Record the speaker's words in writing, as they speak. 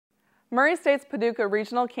Murray States Paducah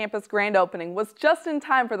Regional Campus grand opening was just in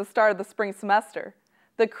time for the start of the spring semester.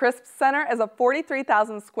 The CRISP Center is a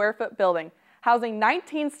 43,000 square foot building housing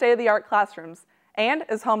 19 state-of-the-art classrooms and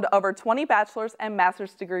is home to over 20 bachelor's and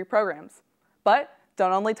master's degree programs. But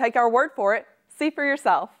don't only take our word for it, see for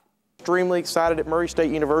yourself. Extremely excited at Murray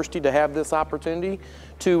State University to have this opportunity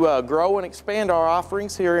to grow and expand our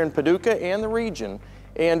offerings here in Paducah and the region.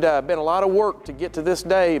 And been a lot of work to get to this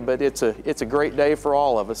day, but it's a great day for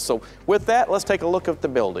all of us. So with that, let's take a look at the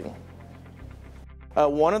building.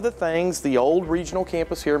 One of the things the old regional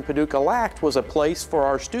campus here in Paducah lacked was a place for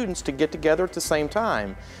our students to get together at the same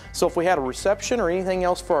time. So if we had a reception or anything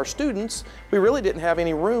else for our students, we really didn't have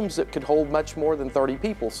any rooms that could hold much more than 30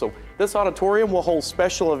 people. So this auditorium will hold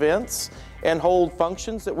special events and hold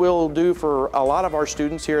functions that we'll do for a lot of our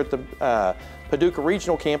students here at the Paducah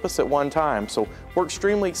Regional Campus at one time. So we're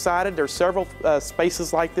extremely excited. There's several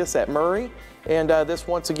spaces like this at Murray, and this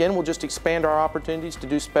once again will just expand our opportunities to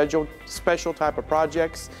do special type of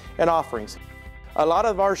projects and offerings. A lot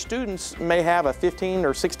of our students may have a 15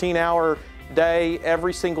 or 16-hour day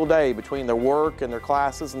every single day between their work and their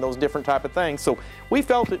classes and those different type of things. So we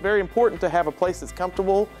felt it very important to have a place that's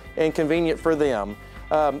comfortable and convenient for them.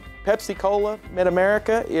 Pepsi-Cola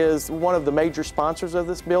Mid-America is one of the major sponsors of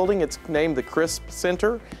this building. It's named the CRISP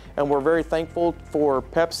Center, and we're very thankful for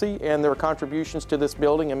Pepsi and their contributions to this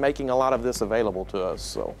building and making a lot of this available to us.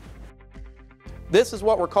 So this is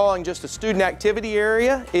what we're calling just a student activity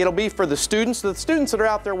area. It'll be for the students. The students that are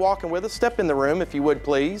out there walking with us, step in the room if you would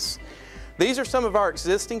please. These are some of our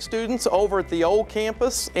existing students over at the old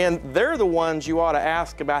campus, and they're the ones you ought to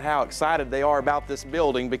ask about how excited they are about this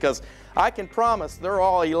building, because I can promise they're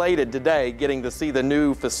all elated today getting to see the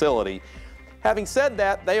new facility. Having said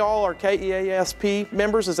that, they all are KEASP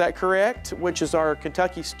members, is that correct? Which is our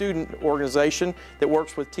Kentucky student organization that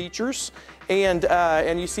works with teachers. And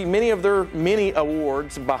you see many of their mini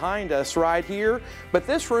awards behind us right here. But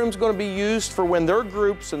this room's going to be used for when their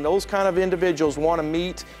groups and those kind of individuals want to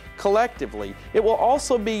meet collectively. It will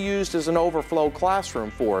also be used as an overflow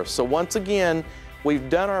classroom for us. So once again, we've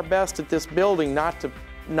done our best at this building not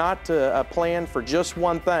to plan for just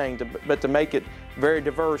one thing, but to make it very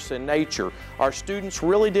diverse in nature. Our students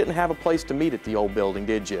really didn't have a place to meet at the old building,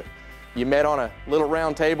 did you? You met on a little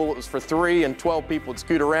round table that was for 3 and 12 people would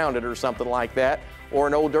scoot around it or something like that, or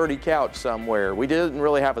an old dirty couch somewhere. We didn't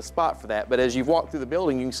really have a spot for that, but as you've walked through the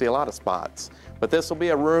building, you can see a lot of spots. But this will be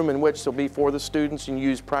a room in which will be for the students and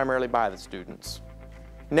used primarily by the students.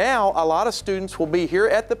 Now, a lot of students will be here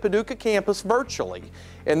at the Paducah campus virtually,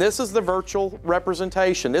 and this is the virtual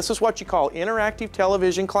representation. This is what you call interactive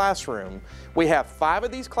television classroom. We have 5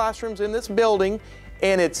 of these classrooms in this building,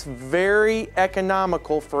 and it's very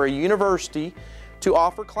economical for a university to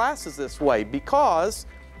offer classes this way, because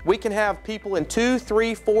we can have people in 2,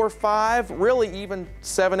 3, 4, 5, really even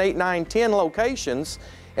 7, 8, 9, 10 locations,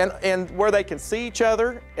 and where they can see each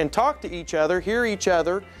other and talk to each other, hear each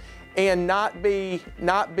other, and not be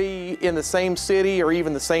in the same city or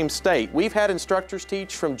even the same state. We've had instructors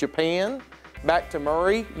teach from Japan back to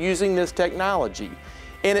Murray using this technology.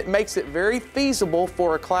 And it makes it very feasible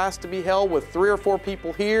for a class to be held with 3 or 4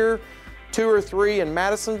 people here, 2 or 3 in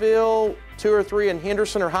Madisonville, 2 or 3 in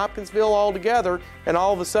Henderson or Hopkinsville all together, and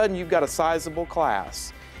all of a sudden you've got a sizable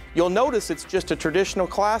class. You'll notice it's just a traditional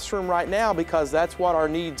classroom right now because that's what our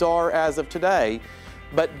needs are as of today.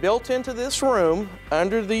 But built into this room,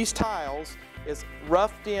 under these tiles, is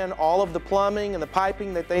roughed in all of the plumbing and the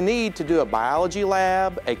piping that they need to do a biology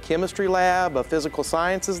lab, a chemistry lab, a physical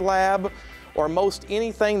sciences lab, or most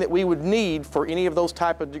anything that we would need for any of those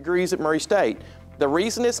type of degrees at Murray State. The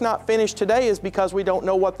reason it's not finished today is because we don't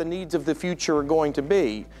know what the needs of the future are going to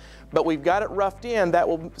be. But we've got it roughed in. That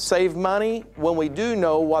will save money when we do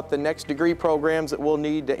know what the next degree programs that we'll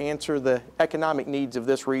need to answer the economic needs of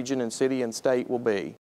this region and city and state will be.